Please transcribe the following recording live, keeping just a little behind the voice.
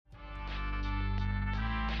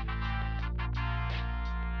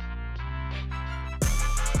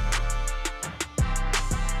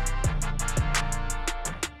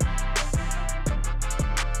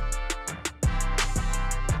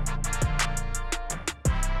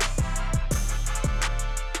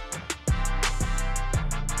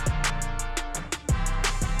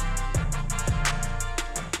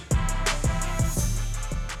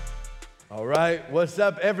right, what's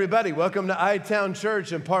up, everybody? Welcome to iTown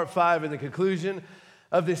Church in part 5 in the conclusion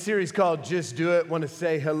of this series called Just Do It. Want to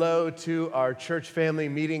say hello to our church family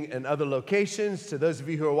meeting in other locations, to those of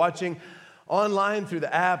you who are watching online through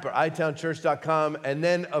the app or itownchurch.com, and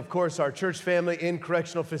then, of course, our church family in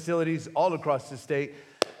correctional facilities all across the state.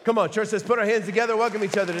 Come on, church, let's put our hands together, welcome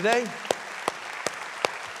each other today.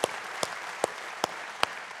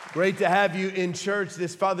 Great to have you in church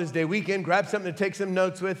this Father's Day weekend. Grab something to take some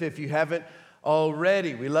notes with if you haven't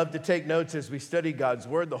already. We love to take notes as we study God's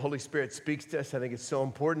Word. The Holy Spirit speaks to us. I think it's so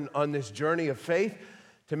important on this journey of faith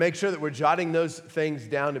to make sure that we're jotting those things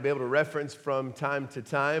down to be able to reference from time to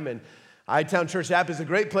time. And iTown Church app is a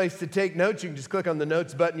great place to take notes. You can just click on the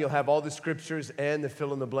notes button. You'll have all the scriptures and the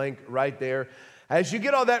fill in the blank right there. As you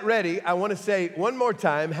get all that ready, I want to say one more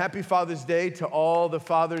time, Happy Father's Day to all the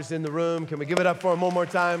fathers in the room. Can we give it up for them one more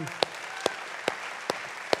time?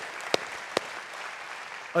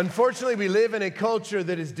 Unfortunately, we live in a culture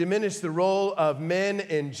that has diminished the role of men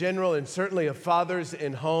in general and certainly of fathers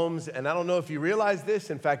in homes. And I don't know if you realize this.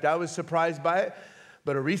 In fact, I was surprised by it.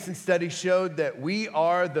 But a recent study showed that we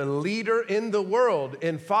are the leader in the world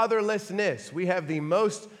in fatherlessness. We have the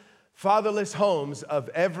most fatherless homes of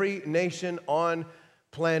every nation on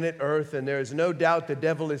planet Earth. And there is no doubt the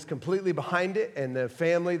devil is completely behind it. And the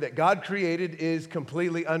family that God created is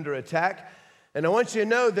completely under attack. And I want you to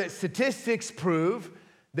know that statistics prove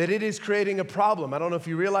that it is creating a problem. I don't know if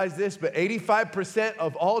you realize this, but 85%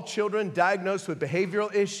 of all children diagnosed with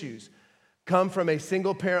behavioral issues come from a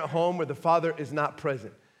single-parent home where the father is not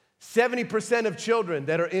present. 70% of children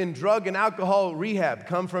that are in drug and alcohol rehab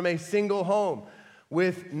come from a single home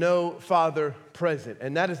with no father present.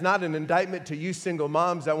 And that is not an indictment to you single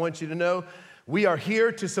moms. I want you to know we are here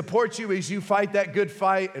to support you as you fight that good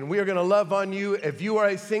fight, and we are going to love on you if you are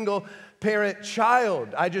a single parent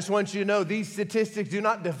child. I just want you to know these statistics do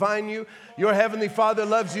not define you. Your Heavenly Father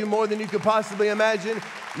loves you more than you could possibly imagine.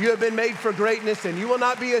 You have been made for greatness, and you will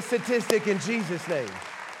not be a statistic in Jesus' name.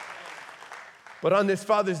 But on this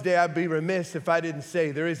Father's Day, I'd be remiss if I didn't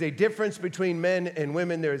say there is a difference between men and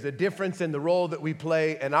women. There is a difference in the role that we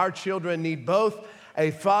play, and our children need both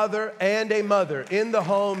a father and a mother in the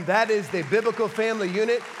home. That is the biblical family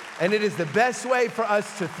unit, and it is the best way for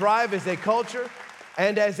us to thrive as a culture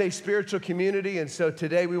and as a spiritual community. And so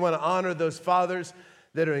today we want to honor those fathers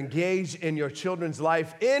that are engaged in your children's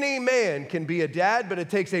life. Any man can be a dad, but it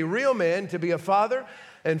takes a real man to be a father.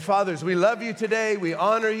 And fathers, we love you today. We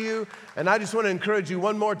honor you. And I just want to encourage you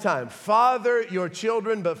one more time. Father your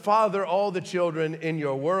children, but father all the children in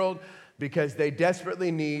your world, because they desperately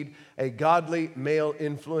need a godly male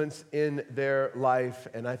influence in their life.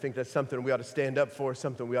 And I think that's something we ought to stand up for,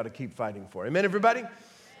 something we ought to keep fighting for. Amen, everybody?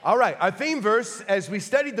 All right, our theme verse as we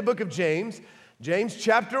studied the book of James, James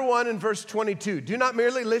chapter 1 and verse 22. Do not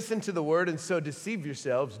merely listen to the word and so deceive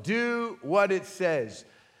yourselves. Do what it says.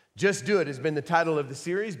 Just Do It has been the title of the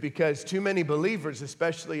series because too many believers,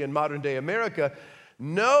 especially in modern day America,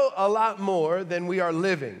 know a lot more than we are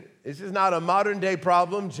living. This is not a modern day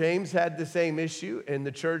problem. James had the same issue in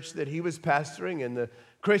the church that he was pastoring and the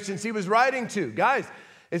Christians he was writing to. Guys,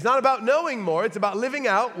 it's not about knowing more. It's about living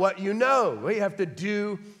out what you know. We have to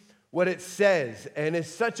do what it says. And it's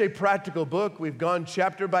such a practical book. We've gone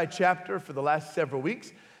chapter by chapter for the last several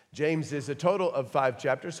weeks. James is a total of 5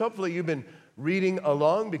 chapters. Hopefully you've been reading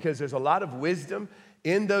along because there's a lot of wisdom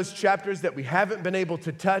in those chapters that we haven't been able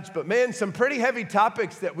to touch. But man, some pretty heavy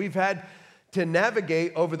topics that we've had to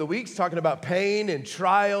navigate over the weeks, talking about pain and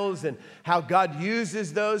trials and how God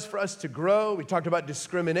uses those for us to grow. We talked about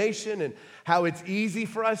discrimination and how it's easy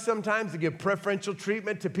for us sometimes to give preferential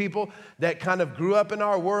treatment to people that kind of grew up in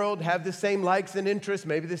our world, have the same likes and interests,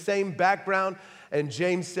 maybe the same background. And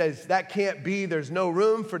James says that can't be. There's no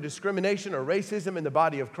room for discrimination or racism in the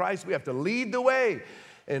body of Christ. We have to lead the way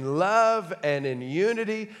in love and in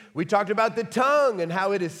unity. We talked about the tongue and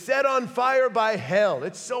how it is set on fire by hell.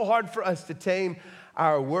 It's so hard for us to tame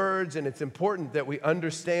our words, and it's important that we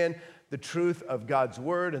understand the truth of God's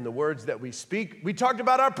word and the words that we speak. We talked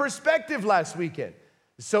about our perspective last weekend.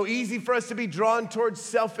 It's so easy for us to be drawn towards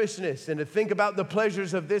selfishness and to think about the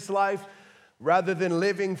pleasures of this life rather than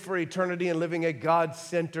living for eternity and living a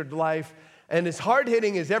God-centered life. And as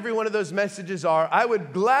hard-hitting as every one of those messages are, I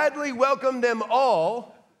would gladly welcome them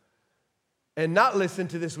all and not listen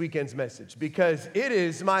to this weekend's message because it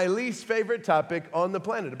is my least favorite topic on the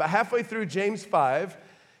planet. About halfway through James 5,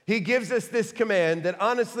 he gives us this command that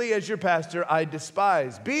honestly, as your pastor, I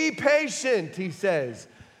despise. Be patient, he says.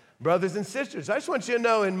 Brothers and sisters, I just want you to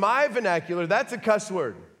know in my vernacular, that's a cuss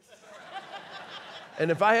word. And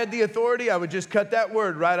if I had the authority, I would just cut that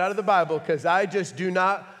word right out of the Bible because I just do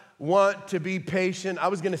not want to be patient. I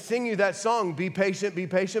was going to sing you that song, be patient,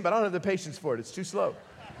 but I don't have the patience for it. It's too slow.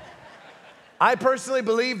 I personally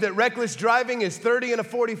believe that reckless driving is 30 and a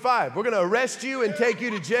 45. We're going to arrest you and take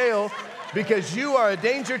you to jail because you are a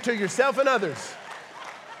danger to yourself and others.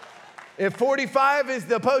 If 45 is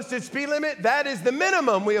the posted speed limit, that is the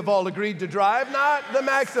minimum we have all agreed to drive, not the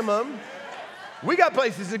maximum. We got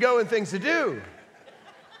places to go and things to do.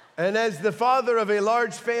 And as the father of a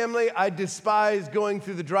large family, I despise going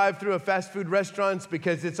through the drive-thru of fast food restaurants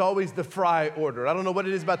because it's always the fry order. I don't know what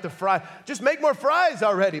it is about the fry. Just make more fries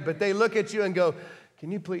already. But they look at you and go,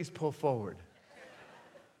 can you please pull forward?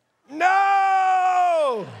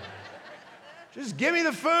 No! Just give me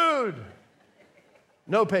the food.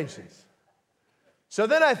 No patience. So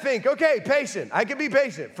then I think, okay, patient. I can be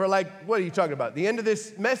patient for what are you talking about? The end of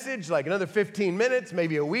this message, like another 15 minutes,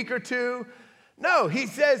 maybe a week or two. No, he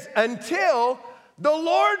says, until the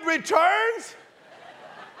Lord returns.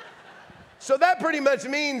 So that pretty much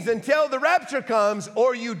means until the rapture comes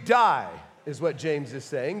or you die, is what James is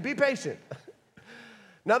saying. Be patient.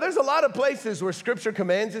 Now, there's a lot of places where Scripture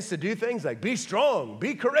commands us to do things like be strong,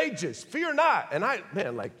 be courageous, fear not. And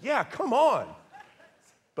yeah, come on.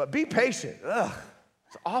 But be patient. Ugh,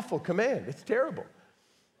 it's an awful command. It's terrible.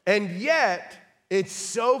 And yet, it's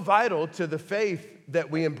so vital to the faith that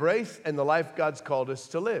we embrace and the life God's called us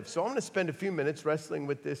to live. So I'm going to spend a few minutes wrestling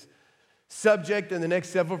with this subject in the next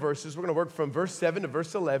several verses. We're going to work from verse 7 to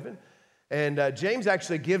verse 11. And James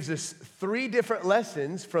actually gives us 3 different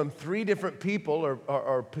lessons from 3 different people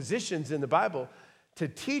or positions in the Bible to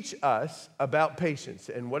teach us about patience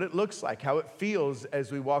and what it looks like, how it feels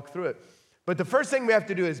as we walk through it. But the first thing we have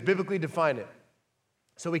to do is biblically define it.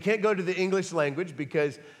 So we can't go to the English language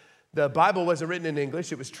because the Bible wasn't written in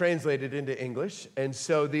English. It was translated into English. And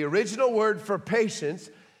so the original word for patience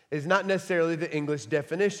is not necessarily the English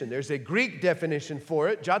definition. There's a Greek definition for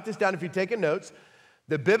it. Jot this down if you're taking notes.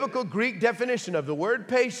 The biblical Greek definition of the word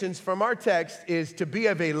patience from our text is to be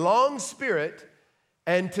of a long spirit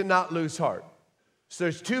and to not lose heart. So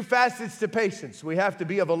there's 2 facets to patience. We have to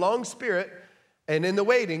be of a long spirit and in the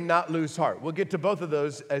waiting, not lose heart. We'll get to both of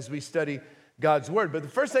those as we study God's word. But the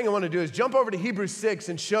first thing I want to do is jump over to Hebrews 6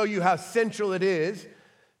 and show you how central it is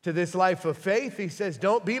to this life of faith. He says,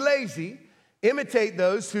 don't be lazy. Imitate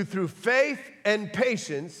those who through faith and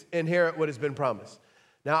patience inherit what has been promised.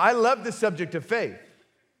 Now, I love the subject of faith.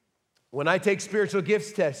 When I take spiritual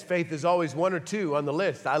gifts tests, faith is always 1 or 2 on the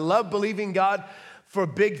list. I love believing God for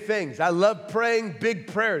big things. I love praying big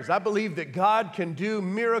prayers. I believe that God can do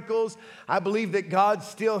miracles. I believe that God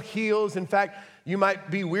still heals. In fact, you might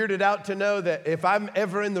be weirded out to know that if I'm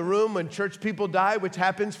ever in the room when church people die, which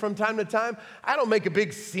happens from time to time, I don't make a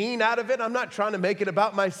big scene out of it. I'm not trying to make it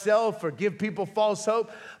about myself or give people false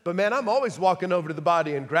hope. But man, I'm always walking over to the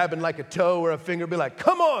body and grabbing like a toe or a finger, be like,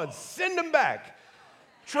 come on, send them back.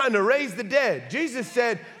 Trying to raise the dead. Jesus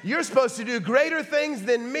said, you're supposed to do greater things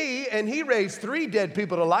than me, and he raised 3 dead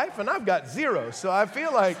people to life, and I've got 0. So I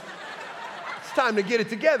feel like it's time to get it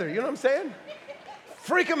together. You know what I'm saying?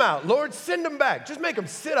 Freak them out. Lord, send them back. Just make them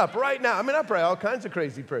sit up right now. I mean, I pray all kinds of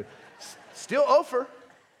crazy prayers. Still over,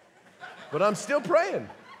 but I'm still praying.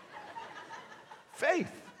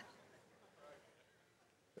 Faith.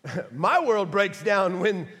 My world breaks down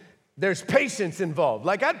when there's patience involved.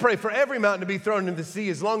 Like I'd pray for every mountain to be thrown into the sea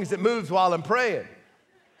as long as it moves while I'm praying.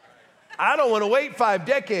 I don't want to wait 5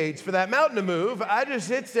 decades for that mountain to move.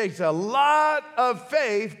 It takes a lot of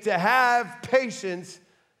faith to have patience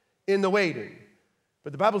in the waiting.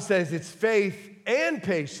 But the Bible says it's faith and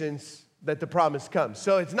patience that the promise comes.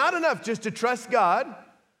 So it's not enough just to trust God,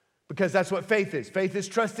 because that's what faith is. Faith is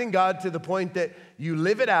trusting God to the point that you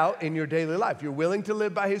live it out in your daily life. You're willing to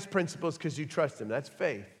live by his principles because you trust him. That's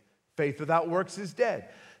faith. Faith without works is dead.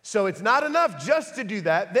 So it's not enough just to do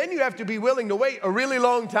that. Then you have to be willing to wait a really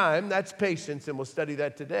long time. That's patience, and we'll study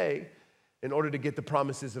that today in order to get the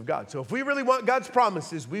promises of God. So if we really want God's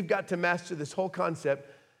promises, we've got to master this whole concept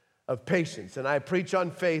of patience. And I preach on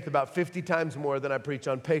faith about 50 times more than I preach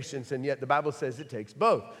on patience, and yet the Bible says it takes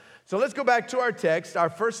both. So let's go back to our text. Our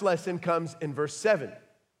first lesson comes in verse 7. It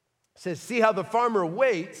says, see how the farmer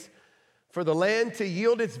waits for the land to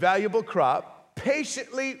yield its valuable crop,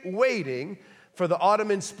 patiently waiting for the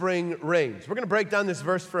autumn and spring rains. We're going to break down this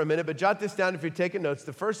verse for a minute, but jot this down if you're taking notes.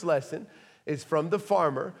 The first lesson is from the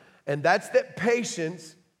farmer, and that's that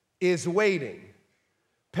patience is waiting.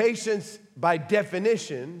 Patience, by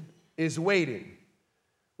definition, is waiting,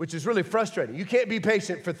 which is really frustrating. You can't be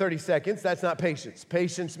patient for 30 seconds. That's not patience.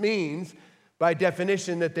 Patience means, by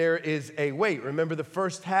definition, that there is a wait. Remember the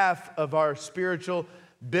first half of our spiritual,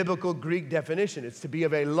 biblical Greek definition. It's to be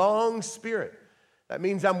of a long spirit. That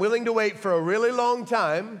means I'm willing to wait for a really long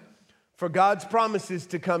time for God's promises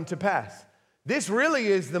to come to pass. This really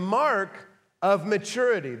is the mark of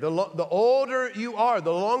maturity. The older you are,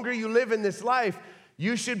 the longer you live in this life,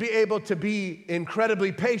 you should be able to be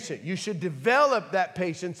incredibly patient. You should develop that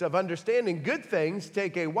patience of understanding good things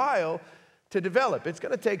take a while to develop. It's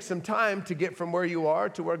going to take some time to get from where you are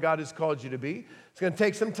to where God has called you to be. It's going to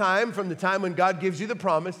take some time from the time when God gives you the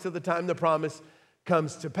promise to the time the promise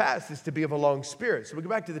comes to pass. It's to be of a long spirit. So we go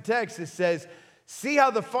back to the text. It says, see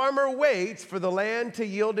how the farmer waits for the land to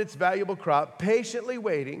yield its valuable crop, patiently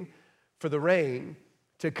waiting for the rain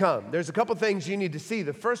to come. There's a couple things you need to see.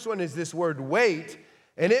 The first one is this word wait,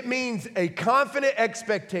 and it means a confident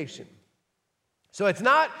expectation. So it's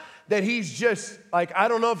not that he's just like, I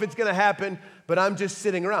don't know if it's going to happen, but I'm just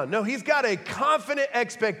sitting around. No, he's got a confident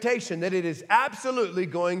expectation that it is absolutely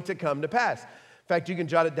going to come to pass. In fact, you can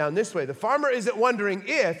jot it down this way. The farmer isn't wondering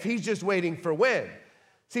if, he's just waiting for when.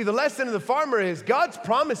 See, the lesson of the farmer is God's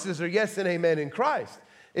promises are yes and amen in Christ.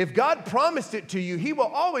 If God promised it to you, he will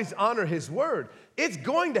always honor his word. It's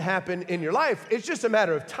going to happen in your life. It's just a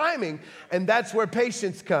matter of timing, and that's where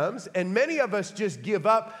patience comes. And many of us just give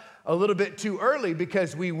up a little bit too early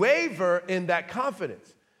because we waver in that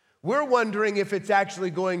confidence. We're wondering if it's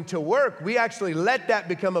actually going to work. We actually let that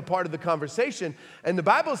become a part of the conversation. And the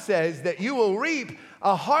Bible says that you will reap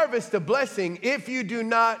a harvest of blessing if you do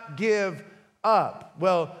not give up.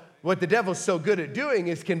 Well, what the devil's so good at doing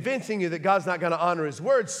is convincing you that God's not going to honor his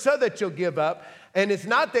word so that you'll give up. And it's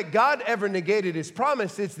not that God ever negated his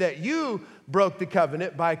promise, it's that you broke the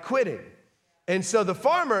covenant by quitting. And so the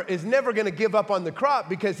farmer is never going to give up on the crop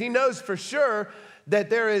because he knows for sure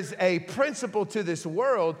that there is a principle to this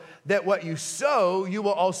world that what you sow, you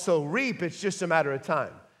will also reap. It's just a matter of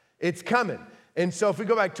time. It's coming. And so if we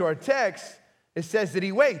go back to our text, it says that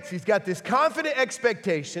he waits. He's got this confident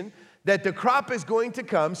expectation that the crop is going to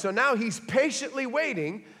come. So now he's patiently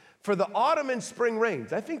waiting for the autumn and spring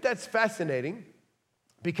rains. I think that's fascinating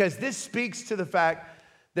because this speaks to the fact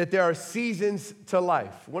that there are seasons to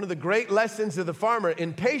life. One of the great lessons of the farmer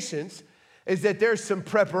in patience is that there's some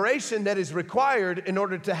preparation that is required in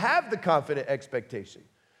order to have the confident expectation.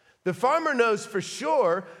 The farmer knows for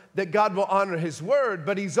sure that God will honor his word,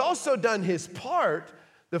 but he's also done his part.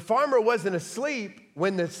 The farmer wasn't asleep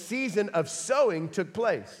when the season of sowing took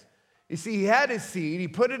place. You see, he had his seed, he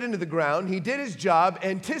put it into the ground, he did his job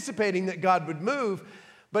anticipating that God would move,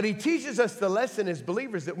 but he teaches us the lesson as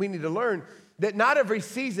believers that we need to learn that not every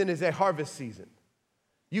season is a harvest season.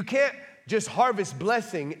 You can't just harvest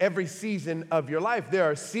blessing every season of your life.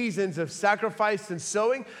 There are seasons of sacrifice and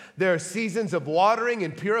sowing, there are seasons of watering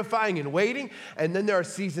and purifying and waiting, and then there are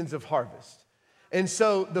seasons of harvest. And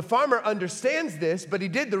so the farmer understands this, but he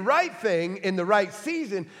did the right thing in the right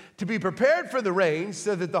season to be prepared for the rain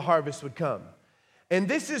so that the harvest would come. And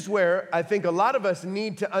this is where I think a lot of us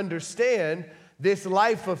need to understand this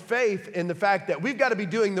life of faith in the fact that we've got to be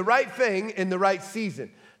doing the right thing in the right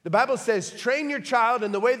season. The Bible says, train your child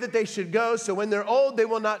in the way that they should go, so when they're old, they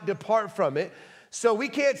will not depart from it. So we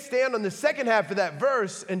can't stand on the second half of that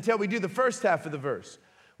verse until we do the first half of the verse.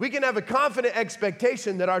 We can have a confident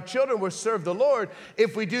expectation that our children will serve the Lord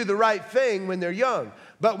if we do the right thing when they're young.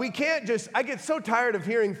 But we can't just, I get so tired of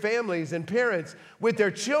hearing families and parents with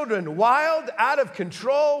their children wild, out of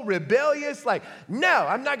control, rebellious, like, no,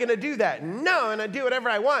 I'm not gonna do that. No, and I do whatever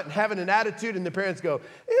I want, and having an attitude, and the parents go,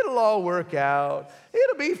 it'll all work out.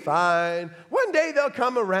 It'll be fine. One day they'll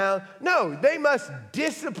come around. No, they must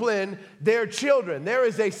discipline their children. There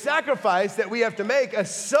is a sacrifice that we have to make, a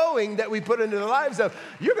sowing that we put into the lives of,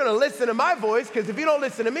 you're gonna listen to my voice, because if you don't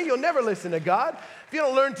listen to me, you'll never listen to God. If you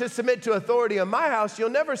don't learn to submit to authority in my house,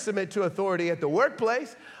 you'll never submit to authority at the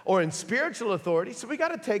workplace or in spiritual authority. So we got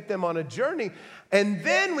to take them on a journey, and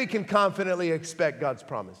then we can confidently expect God's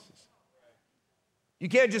promises. You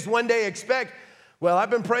can't just one day expect, well, I've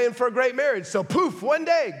been praying for a great marriage, so poof, one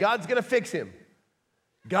day, God's going to fix him.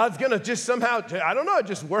 God's going to just somehow, I don't know, it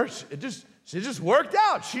just works. She just worked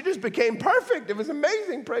out. She just became perfect. It was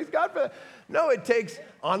amazing. Praise God for that. No, it takes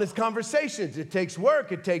honest conversations. It takes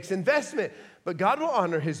work. It takes investment. But God will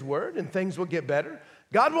honor his word and things will get better.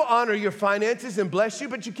 God will honor your finances and bless you,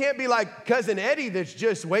 but you can't be like Cousin Eddie that's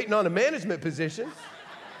just waiting on a management position.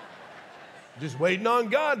 Just waiting on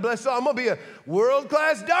God, bless all. I'm going to be a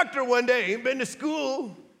world-class doctor one day. Ain't been to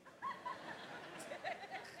school.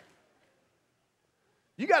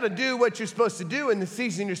 You got to do what you're supposed to do in the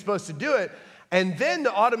season you're supposed to do it, and then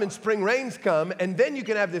the autumn and spring rains come, and then you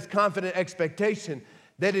can have this confident expectation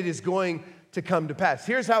that it is going to come to pass.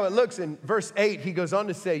 Here's how it looks in verse 8. He goes on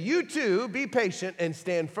to say, you too be patient and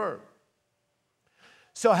stand firm.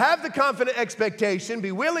 So have the confident expectation,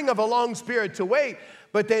 be willing of a long spirit to wait,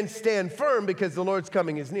 but then stand firm because the Lord's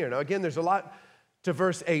coming is near. Now, again, there's a lot to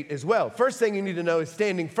verse 8 as well. First thing you need to know is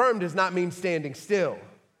standing firm does not mean standing still.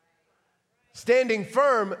 Standing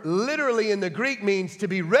firm literally in the Greek means to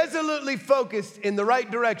be resolutely focused in the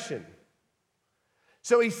right direction.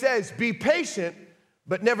 So he says, be patient,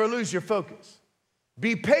 but never lose your focus.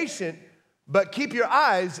 Be patient, but keep your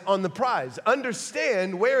eyes on the prize.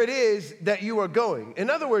 Understand where it is that you are going. In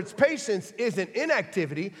other words, patience isn't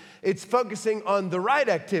inactivity, it's focusing on the right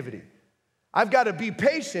activity. I've got to be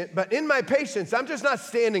patient, but in my patience, I'm just not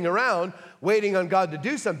standing around waiting on God to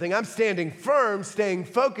do something. I'm standing firm, staying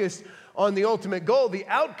focused on the ultimate goal, the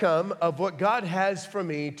outcome of what God has for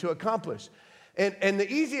me to accomplish. And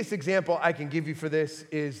the easiest example I can give you for this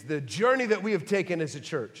is the journey that we have taken as a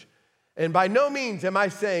church. And by no means am I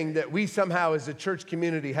saying that we somehow as a church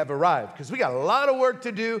community have arrived, because we got a lot of work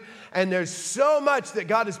to do, and there's so much that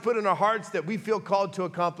God has put in our hearts that we feel called to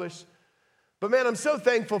accomplish. But man, I'm so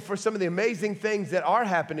thankful for some of the amazing things that are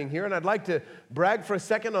happening here, and I'd like to brag for a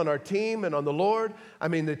second on our team and on the Lord. I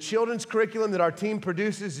mean, the children's curriculum that our team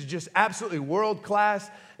produces is just absolutely world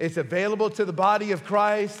class. It's available to the body of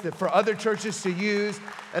Christ for other churches to use,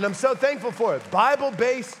 and I'm so thankful for it.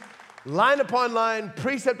 Bible-based, line upon line,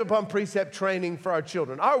 precept upon precept training for our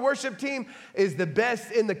children. Our worship team is the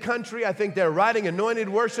best in the country. I think they're writing anointed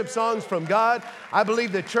worship songs from God. I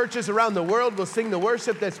believe that churches around the world will sing the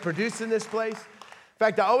worship that's produced in this place. In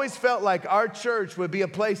fact, I always felt like our church would be a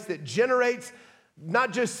place that generates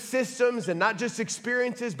not just systems and not just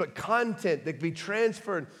experiences, but content that can be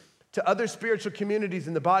transferred to other spiritual communities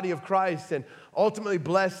in the body of Christ and ultimately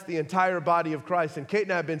bless the entire body of Christ. And Kate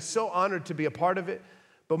and I have been so honored to be a part of it.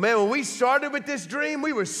 But man, when we started with this dream,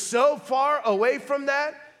 we were so far away from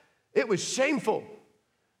that, it was shameful.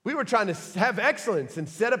 We were trying to have excellence and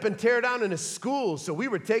set up and tear down in a school. So we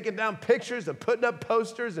were taking down pictures and putting up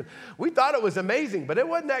posters, and we thought it was amazing, but it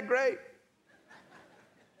wasn't that great.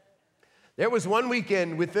 There was one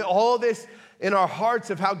weekend with all this in our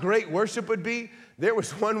hearts of how great worship would be. There was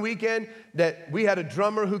one weekend that we had a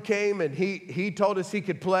drummer who came, and he told us he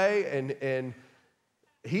could play, and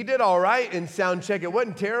he did all right in sound check. It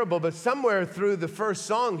wasn't terrible, but somewhere through the first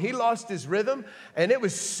song, he lost his rhythm, and it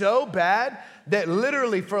was so bad that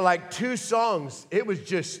literally for like 2 songs, it was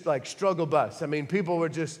just like struggle bus. I mean, people were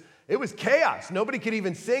just, it was chaos. Nobody could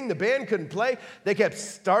even sing. The band couldn't play. They kept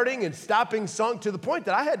starting and stopping song to the point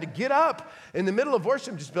that I had to get up in the middle of worship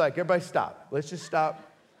and just be like, everybody stop. Let's just stop.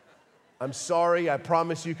 I'm sorry, I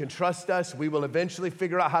promise you can trust us. We will eventually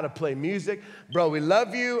figure out how to play music. Bro, we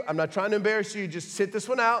love you. I'm not trying to embarrass you. Just sit this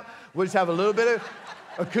one out. We'll just have a little bit of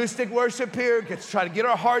acoustic worship here. Let's try to get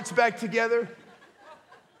our hearts back together.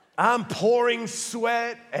 I'm pouring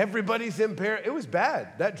sweat. Everybody's impaired. It was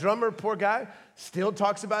bad. That drummer, poor guy, still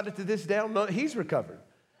talks about it to this day. I don't know. He's recovered.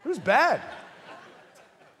 It was bad.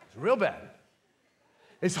 It's real bad.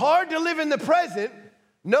 It's hard to live in the present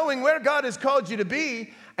knowing where God has called you to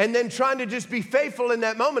be, and then trying to just be faithful in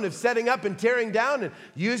that moment of setting up and tearing down and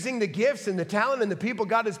using the gifts and the talent and the people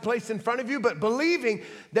God has placed in front of you, but believing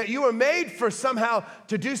that you are made for somehow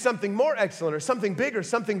to do something more excellent or something bigger,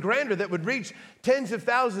 something grander that would reach tens of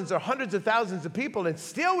thousands or hundreds of thousands of people. And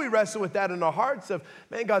still we wrestle with that in our hearts of,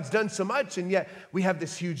 man, God's done so much, and yet we have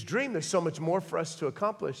this huge dream. There's so much more for us to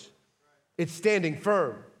accomplish. It's standing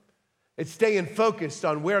firm. It's staying focused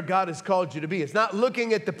on where God has called you to be. It's not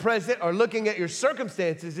looking at the present or looking at your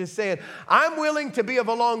circumstances. It's saying, I'm willing to be of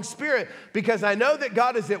a long spirit because I know that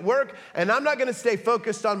God is at work, and I'm not going to stay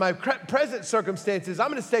focused on my present circumstances. I'm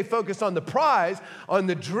going to stay focused on the prize, on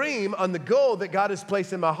the dream, on the goal that God has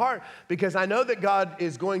placed in my heart, because I know that God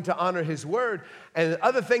is going to honor his word. And the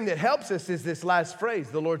other thing that helps us is this last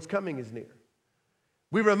phrase, the Lord's coming is near.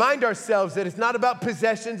 We remind ourselves that it's not about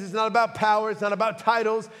possessions, it's not about power, it's not about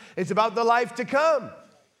titles, it's about the life to come.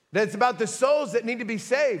 That it's about the souls that need to be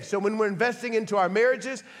saved. So when we're investing into our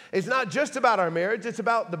marriages, it's not just about our marriage, it's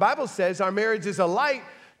about, the Bible says, our marriage is a light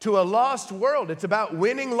to a lost world. It's about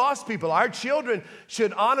winning lost people. Our children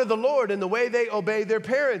should honor the Lord in the way they obey their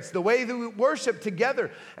parents, the way that we worship together,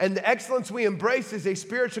 and the excellence we embrace as a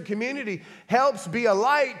spiritual community helps be a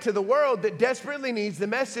light to the world that desperately needs the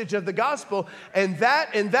message of the gospel. And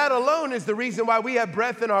that alone is the reason why we have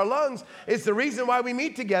breath in our lungs. It's the reason why we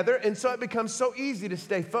meet together. And so it becomes so easy to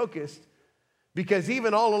stay focused. Because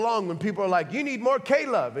even all along when people are like, you need more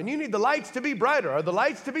K-Love, and you need the lights to be brighter, or the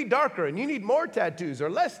lights to be darker, and you need more tattoos or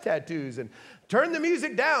less tattoos, and turn the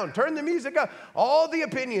music down, turn the music up, all the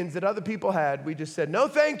opinions that other people had, we just said, no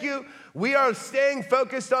thank you. We are staying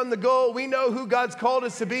focused on the goal. We know who God's called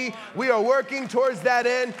us to be. We are working towards that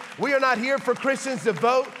end. We are not here for Christians to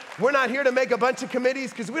vote. We're not here to make a bunch of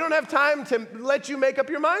committees because we don't have time to let you make up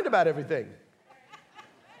your mind about everything.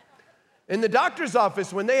 In the doctor's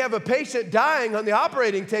office, when they have a patient dying on the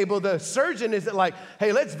operating table, the surgeon isn't like,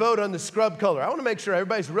 hey, let's vote on the scrub color. I want to make sure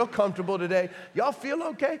everybody's real comfortable today. Y'all feel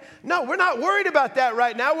okay? No, we're not worried about that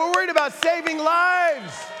right now. We're worried about saving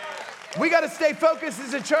lives. We got to stay focused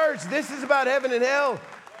as a church. This is about heaven and hell.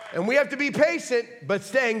 And we have to be patient, but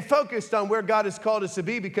staying focused on where God has called us to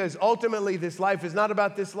be, because ultimately this life is not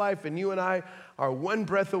about this life, and you and I are one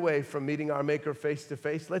breath away from meeting our Maker face to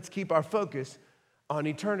face. Let's keep our focus on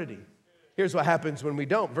eternity. Here's what happens when we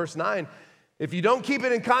don't. Verse 9, if you don't keep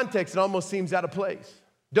it in context, it almost seems out of place.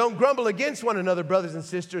 Don't grumble against one another, brothers and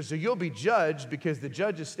sisters, or you'll be judged, because the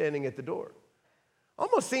judge is standing at the door.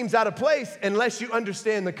 Almost seems out of place unless you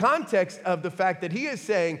understand the context of the fact that he is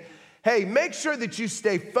saying, hey, make sure that you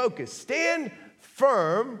stay focused. Stand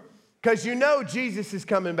firm, because you know Jesus is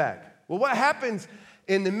coming back. Well, what happens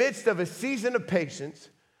in the midst of a season of patience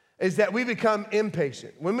is that we become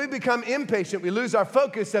impatient. When we become impatient, we lose our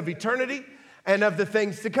focus of eternity and of the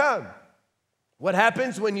things to come. What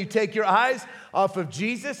happens when you take your eyes off of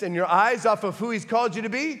Jesus and your eyes off of who he's called you to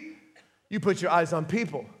be? You put your eyes on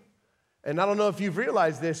people. And I don't know if you've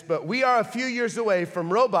realized this, but we are a few years away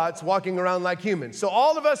from robots walking around like humans. So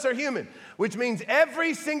all of us are human, which means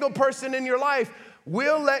every single person in your life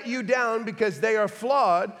will let you down because they are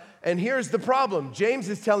flawed. And here's the problem. James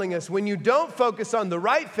is telling us, when you don't focus on the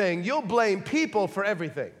right thing, you'll blame people for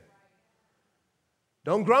everything.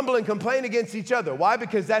 Don't grumble and complain against each other. Why?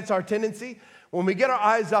 Because that's our tendency. When we get our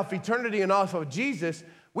eyes off eternity and off of Jesus,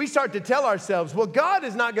 we start to tell ourselves, well, God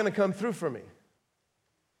is not going to come through for me.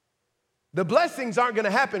 The blessings aren't going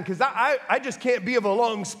to happen because I just can't be of a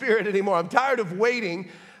long spirit anymore. I'm tired of waiting.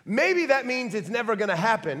 Maybe that means it's never going to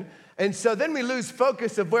happen. And so then we lose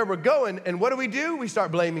focus of where we're going. And what do? We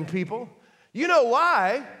start blaming people. You know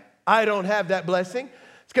why I don't have that blessing?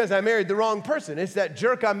 It's because I married the wrong person. It's that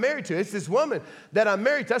jerk I'm married to. It's this woman that I'm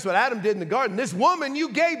married to. That's what Adam did in the garden. This woman you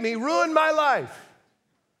gave me ruined my life.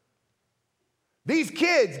 These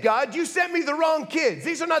kids, God, you sent me the wrong kids.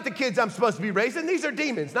 These are not the kids I'm supposed to be raising. These are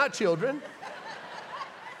demons, not children.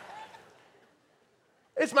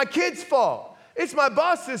 It's my kids' fault. It's my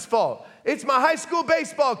boss's fault. It's my high school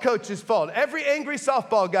baseball coach's fault. Every angry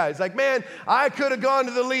softball guy is like, man, I could have gone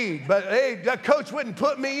to the league, but hey, that coach wouldn't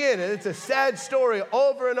put me in. And it's a sad story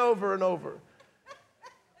over and over and over.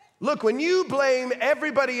 Look, when you blame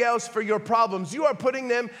everybody else for your problems, you are putting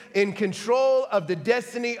them in control of the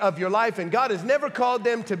destiny of your life, and God has never called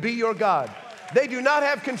them to be your God. They do not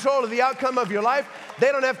have control of the outcome of your life.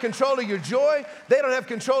 They don't have control of your joy. They don't have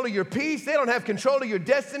control of your peace. They don't have control of your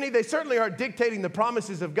destiny. They certainly aren't dictating the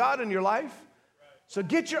promises of God in your life. So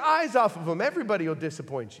get your eyes off of them. Everybody will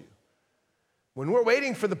disappoint you. When we're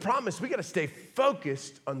waiting for the promise, we got to stay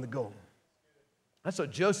focused on the goal. That's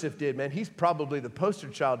what Joseph did, man. He's probably the poster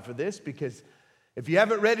child for this, because if you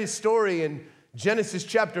haven't read his story in Genesis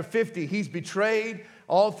chapter 50, he's betrayed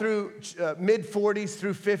all through mid-40s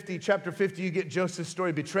through 50. Chapter 50, you get Joseph's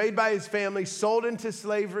story. Betrayed by his family, sold into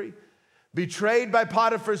slavery, betrayed by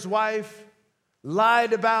Potiphar's wife,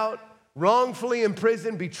 lied about, wrongfully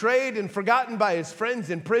imprisoned, betrayed and forgotten by his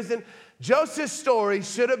friends in prison. Joseph's story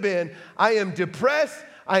should have been, I am depressed,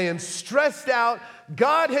 I am stressed out,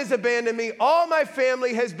 God has abandoned me, all my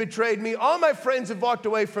family has betrayed me, all my friends have walked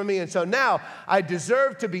away from me, and so now I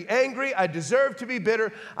deserve to be angry, I deserve to be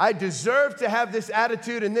bitter, I deserve to have this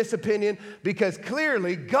attitude and this opinion, because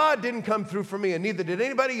clearly God didn't come through for me, and neither did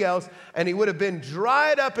anybody else, and he would have been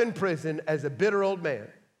dried up in prison as a bitter old man.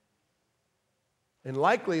 And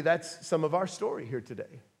likely that's some of our story here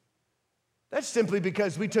today. That's simply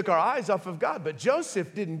because we took our eyes off of God. But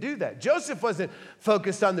Joseph didn't do that. Joseph wasn't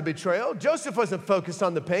focused on the betrayal. Joseph wasn't focused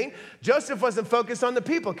on the pain. Joseph wasn't focused on the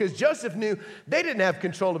people, because Joseph knew they didn't have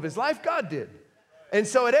control of his life. God did. And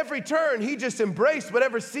so at every turn, he just embraced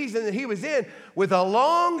whatever season that he was in with a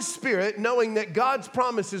long spirit, knowing that God's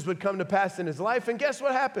promises would come to pass in his life. And guess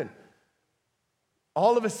what happened?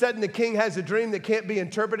 All of a sudden, the king has a dream that can't be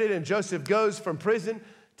interpreted, and Joseph goes from prison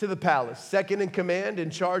to the palace, second in command, in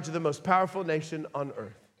charge of the most powerful nation on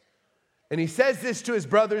earth. And he says this to his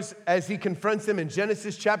brothers as he confronts them in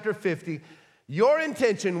Genesis chapter 50. Your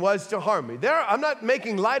intention was to harm me. I'm not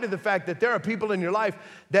making light of the fact that there are people in your life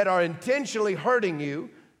that are intentionally hurting you,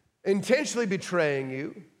 intentionally betraying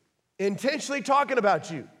you, intentionally talking about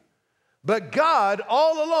you. But God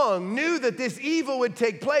all along knew that this evil would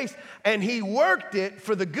take place, and he worked it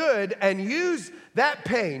for the good and used that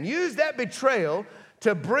pain, used that betrayal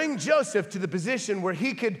to bring Joseph to the position where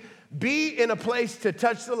he could be in a place to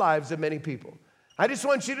touch the lives of many people. I just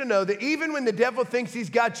want you to know that even when the devil thinks he's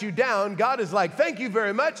got you down, God is like, thank you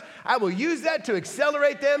very much. I will use that to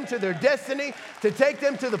accelerate them to their destiny, to take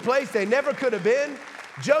them to the place they never could have been.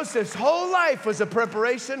 Joseph's whole life was a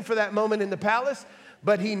preparation for that moment in the palace,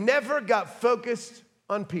 but he never got focused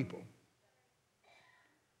on people.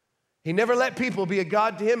 He never let people be a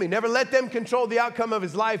god to him. He never let them control the outcome of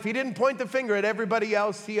his life. He didn't point the finger at everybody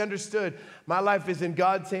else. He understood my life is in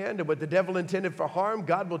God's hand, and what the devil intended for harm,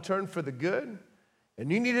 God will turn for the good.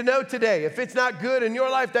 And you need to know today, if it's not good in your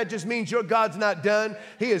life, that just means your God's not done.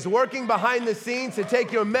 He is working behind the scenes to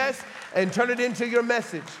take your mess and turn it into your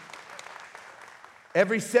message.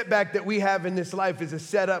 Every setback that we have in this life is a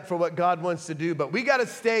setup for what God wants to do, but we got to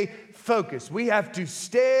stay focused. We have to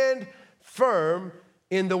stand firm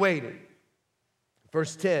in the waiting.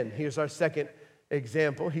 Verse 10, here's our second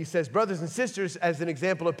example. He says, brothers and sisters, as an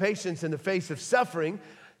example of patience in the face of suffering,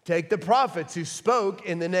 take the prophets who spoke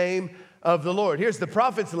in the name of the Lord. Here's the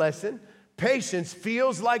prophet's lesson. Patience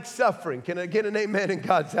feels like suffering. Can I get an amen in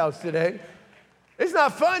God's house today? It's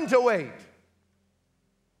not fun to wait.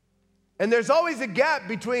 And there's always a gap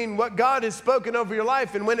between what God has spoken over your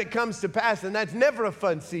life and when it comes to pass, and that's never a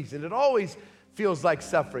fun season. It always feels like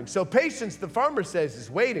suffering. So patience, the farmer says,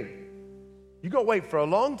 is waiting. You're going to wait for a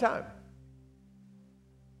long time.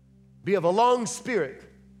 Be of a long spirit.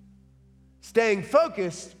 Staying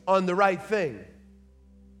focused on the right thing.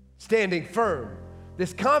 Standing firm.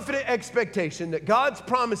 This confident expectation that God's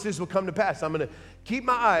promises will come to pass. I'm going to keep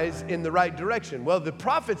my eyes in the right direction. Well, the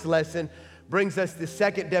prophet's lesson brings us the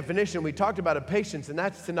second definition we talked about of patience, and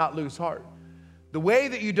that's to not lose heart. The way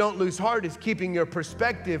that you don't lose heart is keeping your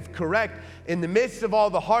perspective correct. In the midst of all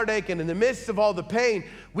the heartache and in the midst of all the pain,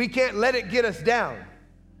 we can't let it get us down,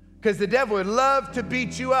 because the devil would love to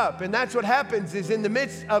beat you up. And that's what happens is in the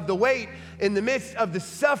midst of the wait, in the midst of the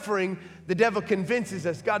suffering, the devil convinces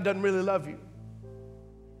us God doesn't really love you.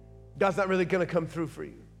 God's not really going to come through for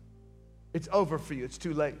you. It's over for you. It's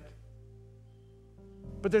too late.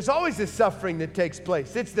 But there's always this suffering that takes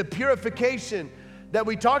place. It's the purification that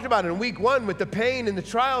we talked about in week 1 with the pain and the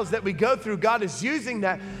trials that we go through. God is using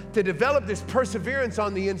that to develop this perseverance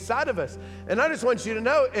on the inside of us. And I just want you to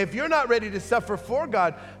know, if you're not ready to suffer for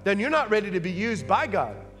God, then you're not ready to be used by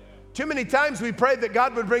God. Too many times we pray that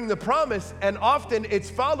God would bring the promise, and often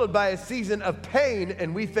it's followed by a season of pain,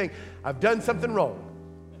 and we think, I've done something wrong.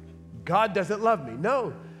 God doesn't love me.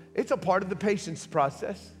 No, it's a part of the patience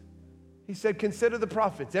process. He said, consider the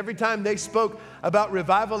prophets. Every time they spoke about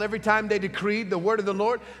revival, every time they decreed the word of the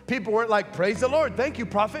Lord, people weren't like, praise the Lord. Thank you,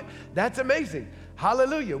 prophet. That's amazing.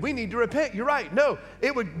 Hallelujah. We need to repent. You're right. No,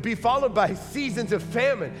 it would be followed by seasons of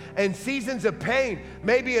famine and seasons of pain.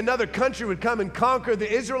 Maybe another country would come and conquer the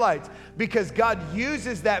Israelites, because God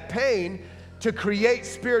uses that pain to create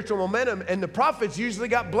spiritual momentum. And the prophets usually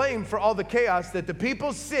got blamed for all the chaos that the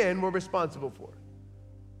people's sin were responsible for.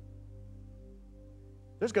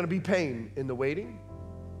 There's going to be pain in the waiting.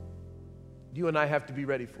 You and I have to be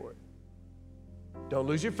ready for it. Don't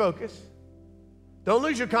lose your focus. Don't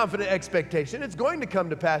lose your confident expectation. It's going to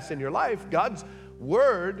come to pass in your life. God's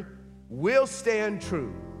word will stand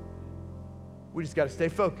true. We just got to stay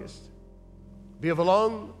focused. Be of a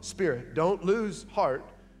long spirit. Don't lose heart.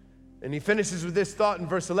 And he finishes with this thought in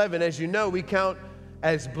verse 11. As you know, we count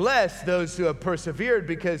as blessed those who have persevered,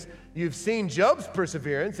 because you've seen Job's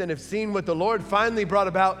perseverance and have seen what the Lord finally brought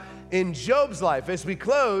about in Job's life. As we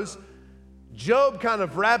close, Job kind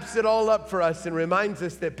of wraps it all up for us and reminds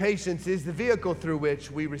us that patience is the vehicle through which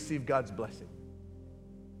we receive God's blessing.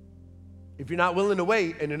 If you're not willing to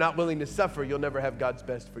wait and you're not willing to suffer, you'll never have God's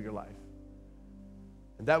best for your life.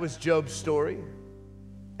 And that was Job's story.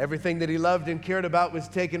 Everything that he loved and cared about was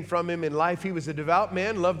taken from him in life. He was a devout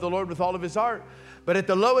man, loved the Lord with all of his heart. But at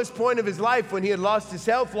the lowest point of his life, when he had lost his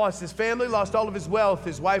health, lost his family, lost all of his wealth,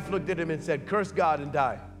 his wife looked at him and said, curse God and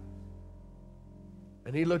die.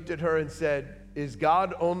 And he looked at her and said, is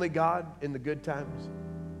God only God in the good times?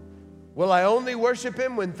 Will I only worship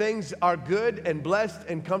him when things are good and blessed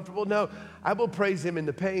and comfortable? No, I will praise him in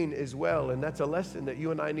the pain as well. And that's a lesson that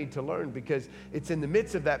you and I need to learn, because it's in the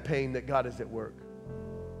midst of that pain that God is at work.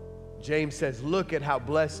 James says, look at how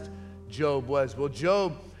blessed Job was. Well,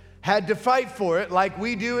 Job had to fight for it like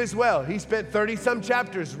we do as well. He spent 30-some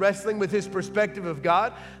chapters wrestling with his perspective of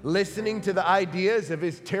God, listening to the ideas of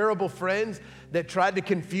his terrible friends that tried to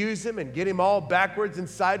confuse him and get him all backwards and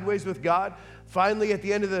sideways with God. Finally, at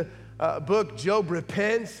the end of the book, Job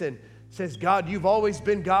repents and says, God, you've always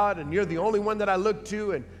been God, and you're the only one that I look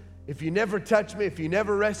to, and if you never touch me, if you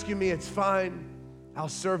never rescue me, it's fine. I'll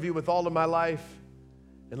serve you with all of my life.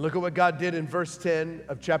 And look at what God did in verse 10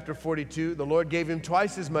 of chapter 42. The Lord gave him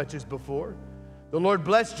twice as much as before. The Lord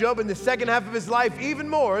blessed Job in the second half of his life even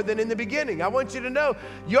more than in the beginning. I want you to know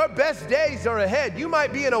your best days are ahead. You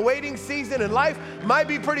might be in a waiting season, and life might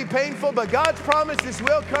be pretty painful, but God's promises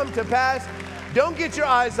will come to pass. Don't get your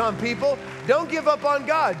eyes on people. Don't give up on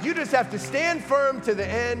God. You just have to stand firm to the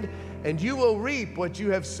end, and you will reap what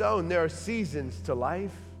you have sown. There are seasons to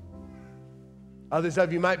life. Others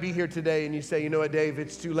of you might be here today and you say, you know what, Dave,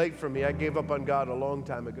 it's too late for me. I gave up on God a long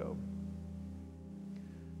time ago.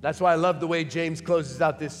 That's why I love the way James closes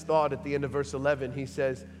out this thought at the end of verse 11. He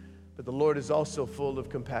says, but the Lord is also full of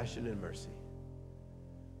compassion and mercy.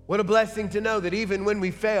 What a blessing to know that even when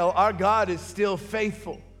we fail, our God is still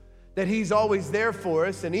faithful, that He's always there for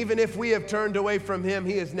us. And even if we have turned away from Him,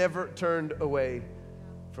 He has never turned away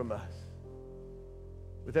from us.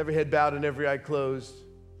 With every head bowed and every eye closed,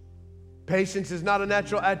 patience is not a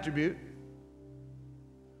natural attribute.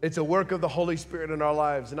 It's a work of the Holy Spirit in our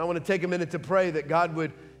lives. And I want to take a minute to pray that God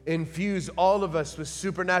would infuse all of us with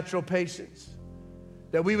supernatural patience.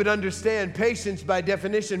 That we would understand patience by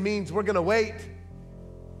definition means we're going to wait.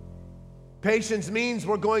 Patience means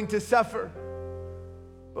we're going to suffer.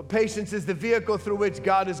 But patience is the vehicle through which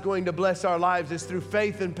God is going to bless our lives. It's through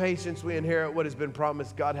faith and patience we inherit what has been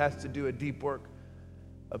promised. God has to do a deep work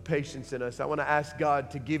of patience in us. I want to ask God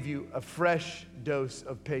to give you a fresh dose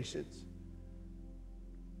of patience,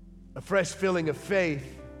 a fresh filling of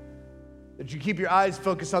faith, that you keep your eyes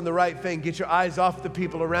focused on the right thing. Get your eyes off the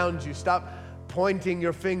people around you. Stop pointing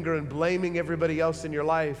your finger and blaming everybody else in your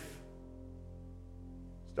life.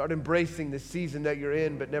 Start embracing the season that you're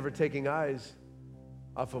in, but never taking eyes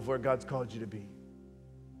off of where God's called you to be.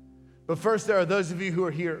 But first, there are those of you who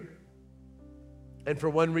are here, and for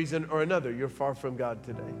one reason or another, you're far from God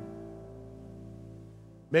today.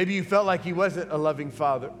 Maybe you felt like He wasn't a loving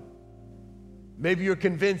Father. Maybe you're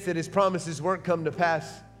convinced that His promises weren't come to pass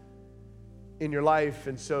in your life,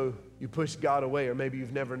 and so you pushed God away, or maybe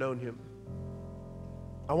you've never known Him.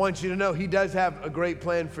 I want you to know He does have a great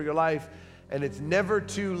plan for your life, and it's never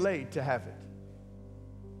too late to have it.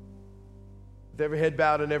 With every head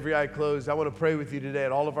bowed and every eye closed, I want to pray with you today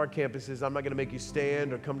at all of our campuses. I'm not going to make you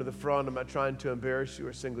stand or come to the front. I'm not trying to embarrass you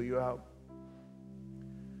or single you out.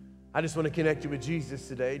 I just want to connect you with Jesus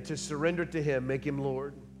today, to surrender to Him, make Him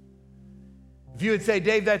Lord. If you would say,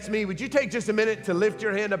 Dave, that's me, would you take just a minute to lift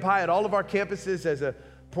your hand up high at all of our campuses as a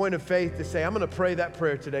point of faith to say, I'm going to pray that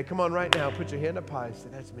prayer today. Come on right now, put your hand up high and say,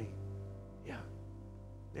 that's me.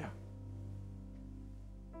 Yeah.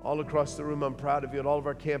 All across the room, I'm proud of you. At all of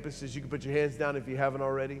our campuses, you can put your hands down if you haven't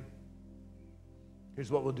already. Here's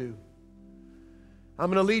what we'll do. I'm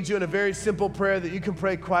going to lead you in a very simple prayer that you can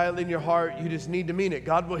pray quietly in your heart. You just need to mean it.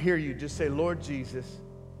 God will hear you. Just say, Lord Jesus,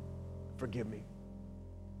 forgive me.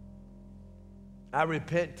 I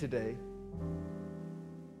repent today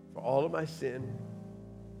for all of my sin.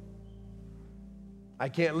 I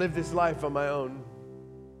can't live this life on my own,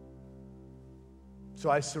 so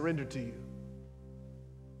I surrender to you.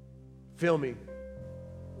 Fill me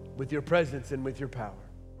with your presence and with your power.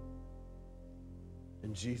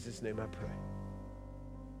 In Jesus' name I pray.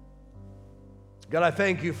 God, I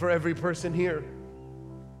thank you for every person here,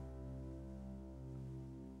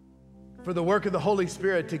 for the work of the Holy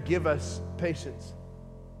Spirit to give us patience.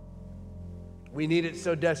 We need it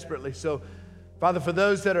so desperately. So, Father, for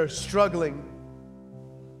those that are struggling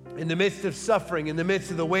in the midst of suffering, in the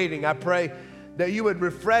midst of the waiting, I pray that you would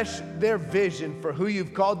refresh their vision for who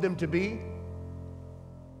you've called them to be,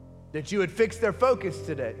 that you would fix their focus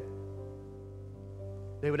today.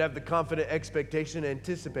 They would have the confident expectation,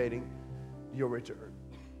 anticipating your return.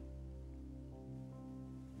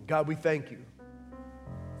 God, we thank you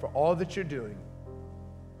for all that you're doing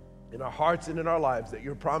in our hearts and in our lives, that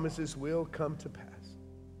your promises will come to pass.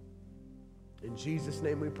 In Jesus'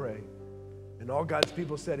 name we pray. And all God's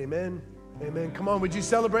people said amen. Amen. Come on, would you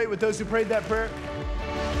celebrate with those who prayed that prayer?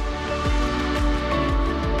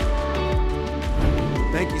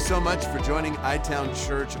 Thank you so much for joining iTown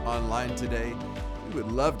Church online today. We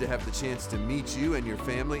would love to have the chance to meet you and your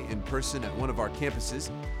family in person at one of our campuses.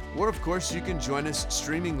 Or, of course, you can join us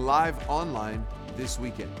streaming live online this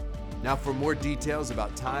weekend. Now, for more details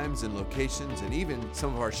about times and locations and even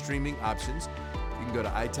some of our streaming options, you can go to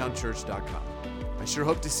itownchurch.com. I sure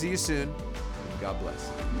hope to see you soon. God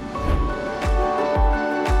bless.